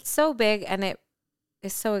 It's so big and it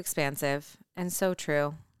is so expansive and so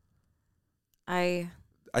true. I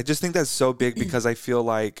just think that's so big because I feel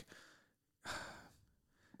like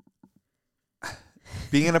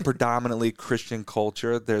being in a predominantly Christian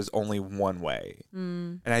culture, there's only one way.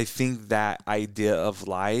 And I think that idea of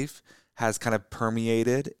life has kind of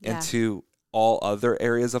permeated Yeah. into all other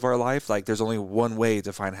areas of our life. Like there's only one way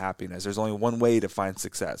to find happiness. There's only one way to find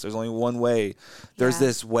success. There's only one way. There's Yeah.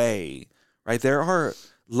 this way, right?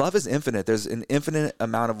 Love is infinite. There's an infinite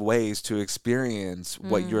amount of ways to experience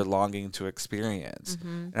what you're longing to experience.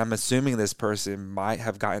 And I'm assuming this person might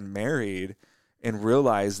have gotten married and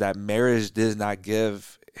realized that marriage did not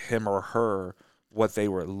give him or her what they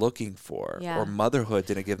were looking for, Yeah. or motherhood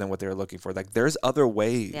didn't give them what they were looking for. Like there's other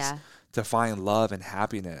ways Yeah. to find love and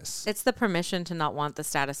happiness. It's the permission to not want the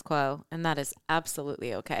status quo, and that is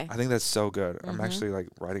absolutely okay. I think that's so good. I'm actually like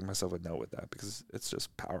writing myself a note with that because it's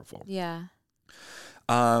just powerful. Yeah.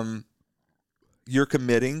 You're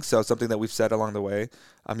committing, so something that we've said along the way,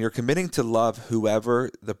 you're committing to love whoever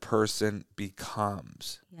the person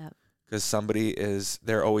becomes, Yep. because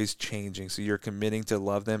they're always changing. So you're committing to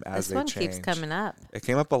love them as This they one change. keeps coming up. It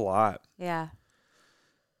came up a lot. Yeah.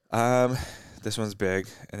 This one's big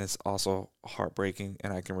and it's also heartbreaking,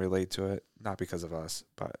 and I can relate to it, not because of us,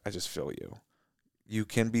 but I just feel you. You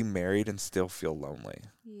can be married and still feel lonely.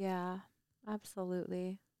 Yeah.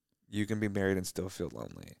 Absolutely. you can be married and still feel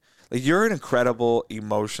lonely. Like, you're an incredible,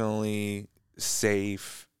 emotionally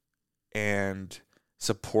safe and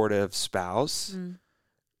supportive spouse.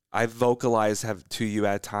 I vocalize to you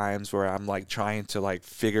at times where I'm like trying to like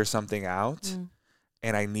figure something out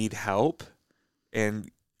and I need help, and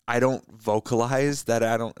I don't vocalize that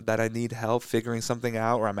I need help figuring something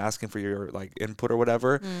out, or I'm asking for your like input or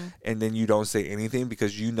whatever, and then you don't say anything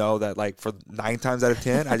because you know that like for 9 times out of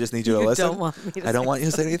 10 I just need you to listen. I don't want you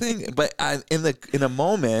to say anything, but in a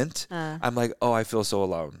moment I'm like, oh, I feel so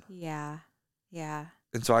alone. Yeah.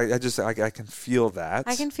 And so I can feel that.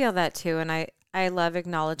 I can feel that too, and I love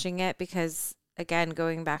acknowledging it because, again,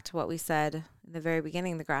 going back to what we said in the very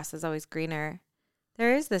beginning, the grass is always greener.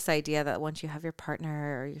 There is this idea that once you have your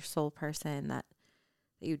partner or your soul person that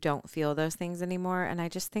you don't feel those things anymore. And I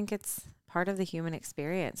just think it's part of the human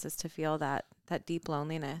experience is to feel that deep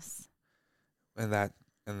loneliness. In that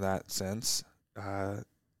sense, I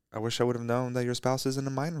wish I would have known that your spouse isn't a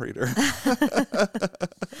mind reader.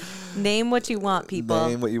 Name what you want, people.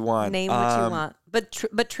 Name what you want. Name what you want.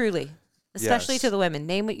 But truly, especially to the women,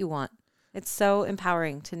 name what you want. It's so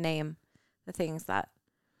empowering to name the things that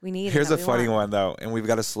we need. Here's a funny one, though, and we've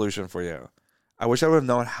got a solution for you. I wish I would have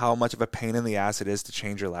known how much of a pain in the ass it is to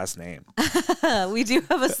change your last name. We do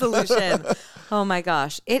have a solution. Oh, my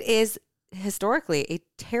gosh. It is historically a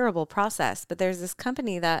terrible process, but there's this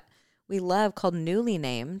company that we love called Newly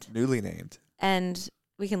Named. Newly Named. And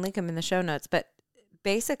we can link them in the show notes. But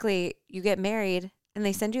basically, you get married and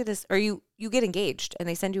they send you this, or you get engaged and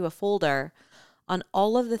they send you a folder on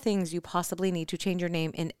all of the things you possibly need to change your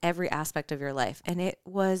name in every aspect of your life. And it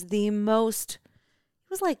was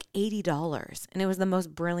like $80. And it was the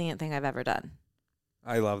most brilliant thing I've ever done.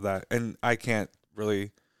 I love that. And I can't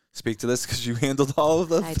really speak to this because you handled all of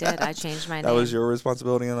them. I did. I changed my name. That was your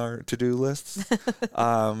responsibility on our to-do lists.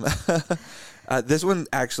 This one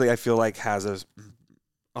actually I feel like has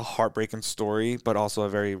a heartbreaking story, but also a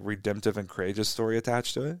very redemptive and courageous story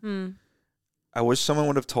attached to it. I wish someone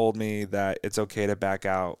would have told me that it's okay to back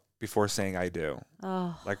out before saying I do.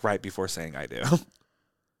 Oh. Like right before saying I do.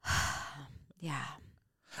 Yeah.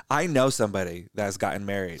 I know somebody that has gotten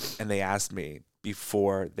married and they asked me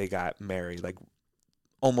before they got married, like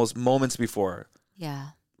almost moments before.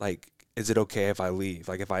 Yeah. Like, is it okay if I leave?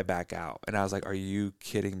 Like if I back out? And I was like, are you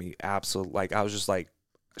kidding me? Absolutely. Like I was just like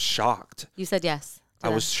shocked. You said yes. I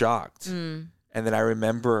was shocked. And then I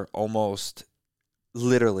remember almost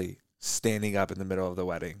literally standing up in the middle of the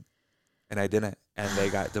wedding, and I didn't. And they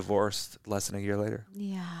got divorced less than a year later.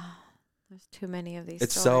 Yeah. There's too many of these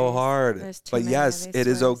It's stories. so hard. But yes, it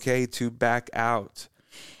is okay to back out.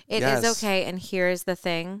 It is okay. And here's the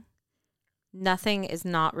thing. Nothing is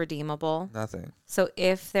not redeemable. Nothing. So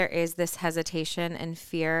if there is this hesitation and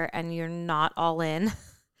fear and you're not all in,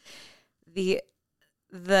 the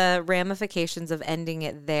ramifications of ending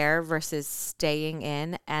it there versus staying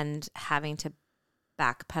in and having to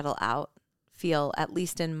backpedal out feel, at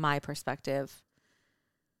least in my perspective,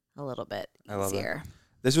 a little bit easier. I love it.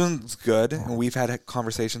 This one's good, and we've had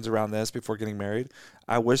conversations around this before getting married.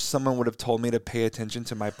 I wish someone would have told me to pay attention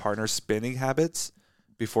to my partner's spending habits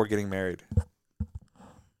before getting married.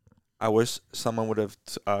 I wish someone would have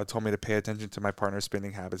told me to pay attention to my partner's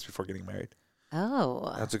spending habits before getting married.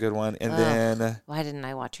 Oh. That's a good one. And then... Why didn't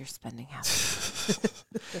I watch your spending habits?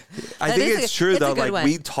 I think it's true, though. Like, one.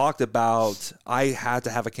 we talked about... I had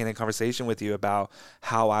to have a candid conversation with you about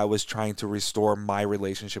how I was trying to restore my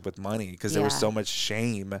relationship with money because there was so much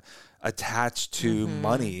shame attached to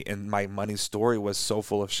money, and my money story was so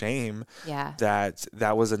full of shame that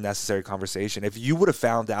was a necessary conversation. If you would have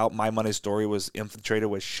found out my money story was infiltrated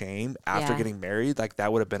with shame after getting married, like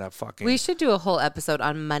that would have been a fucking... We should do a whole episode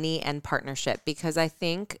on money and partnership because I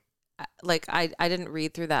think, like, I didn't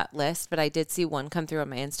read through that list, but I did see one come through on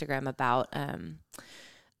my Instagram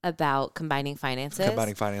about combining finances.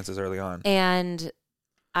 Combining finances early on. And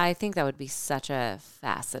I think that would be such a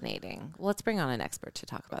fascinating... Let's bring on an expert to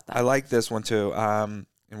talk about that. I like this one too. And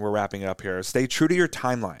we're wrapping it up here. Stay true to your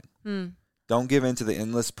timeline. Don't give in to the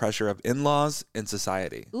endless pressure of in-laws and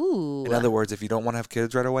society. Ooh. In other words, if you don't want to have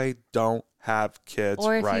kids right away, don't have kids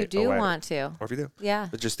right away. Or if you do want to. Or if you do. Yeah.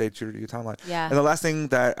 But just stay true to your timeline. Yeah. And the last thing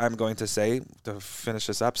that I'm going to say to finish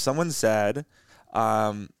this up, someone said,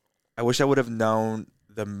 I wish I would have known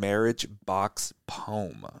the marriage box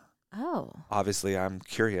poem. Oh. Obviously, I'm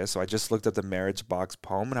curious, so I just looked up the marriage box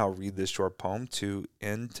poem, and I'll read this short poem to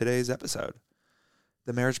end today's episode.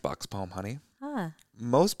 The marriage box poem, honey.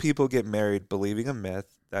 Most people get married believing a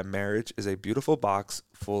myth that marriage is a beautiful box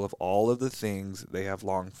full of all of the things they have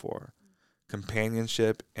longed for: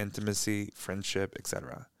 companionship, intimacy, friendship,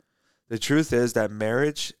 etc. The truth is that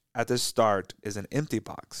marriage at the start is an empty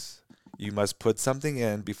box You must put something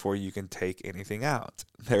in before you can take anything out.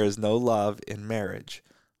 There is no love in marriage.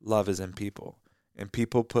 Love is in people. And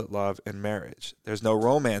people put love in marriage. There's no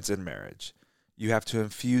romance in marriage. You have to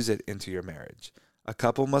infuse it into your marriage. A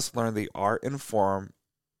couple must learn the art and form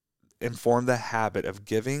the habit of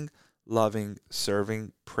giving, loving,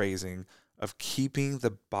 serving, praising, of keeping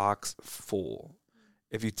the box full.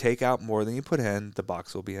 If you take out more than you put in, the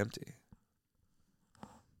box will be empty.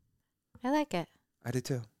 I like it. I do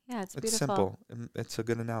too. Yeah, it's It's beautiful. simple. It's a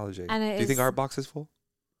good analogy. And Do you think our box is full?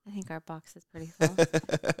 I think our box is pretty full.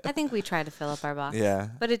 I think we try to fill up our box. Yeah.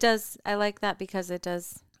 But it does. I like that because it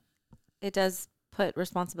does put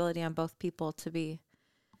responsibility on both people to be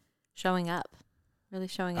showing up, really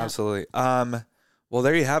showing up. Absolutely. Well,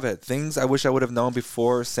 there you have it. Things I wish I would have known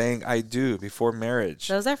before saying I do, before marriage.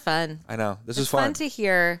 Those are fun. I know. This It's is fun. fun to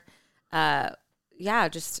hear.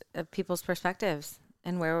 Just people's perspectives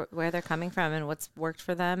and where they're coming from and what's worked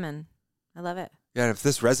for them, and I love it. Yeah, and if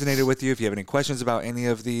this resonated with you, if you have any questions about any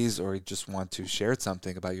of these, or you just want to share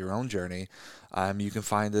something about your own journey, you can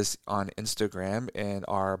find us on Instagram, and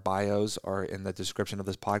our bios are in the description of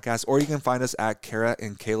this podcast, or you can find us at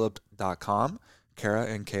karaandcaleb.com,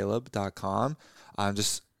 karaandcaleb.com.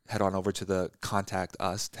 Just head on over to the Contact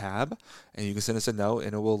Us tab, and you can send us a note,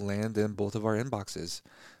 and it will land in both of our inboxes.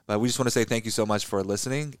 But we just want to say thank you so much for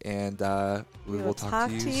listening, and we will talk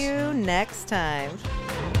to you next time.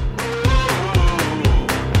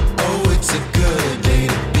 Oh, it's a good day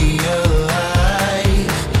to be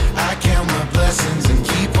alive. I count my blessings and